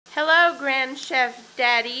Hello, Grand Chef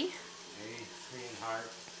Daddy. Hey, sweetheart.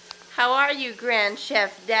 How are you, Grand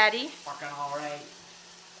Chef Daddy? Fucking alright.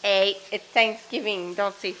 Hey, it's Thanksgiving.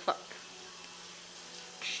 Don't say fuck.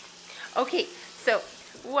 Okay, so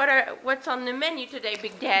what's on the menu today,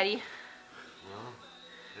 Big Daddy?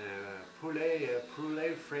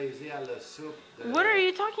 Poulet fraisé à la soupe. What are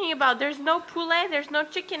you talking about? There's no poulet. There's no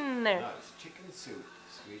chicken in there. No, it's chicken soup,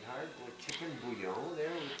 sweetheart. With chicken bouillon there.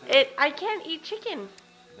 With I can't eat chicken.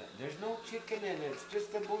 there's no chicken in it. It's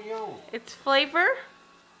just the bouillon. It's flavor.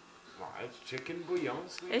 Oh, it's chicken bouillon,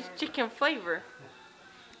 sweetheart. It's chicken flavor.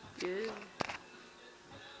 Good.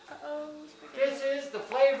 Uh-oh. This is the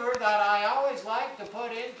flavor that I always like to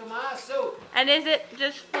put into my soup. And is it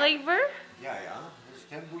just flavor? Yeah. It's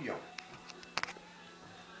the bouillon.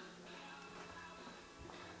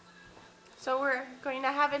 So we're going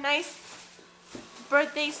to have a nice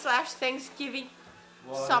birthday / Thanksgiving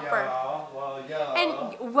supper. Yeah.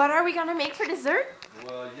 And what are we gonna make for dessert?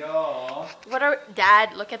 Yeah.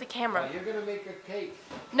 Dad, look at the camera. Well, you're gonna make a cake.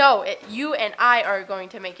 No, you and I are going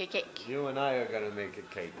to make a cake. You and I are gonna make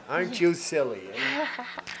a cake. Aren't you silly? Eh?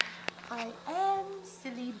 I am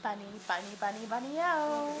silly bunny,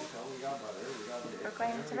 oh. So we got butter. We're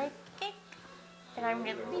going to make a cake. And I'm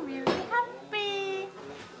really happy.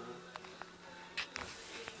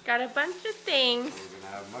 Got a bunch of things. We're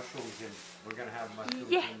gonna have mushrooms in. We're gonna have mushrooms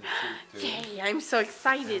Yeah. in the soup too. Yay, I'm so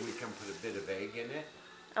excited. And we can put a bit of egg in it.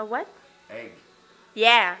 A what? Egg.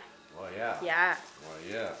 Yeah. Oh yeah. Yeah. Oh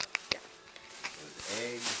yeah.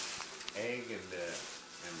 There's egg and the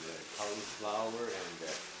cauliflower and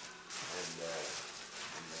the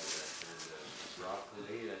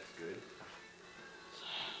broccoli. That's good.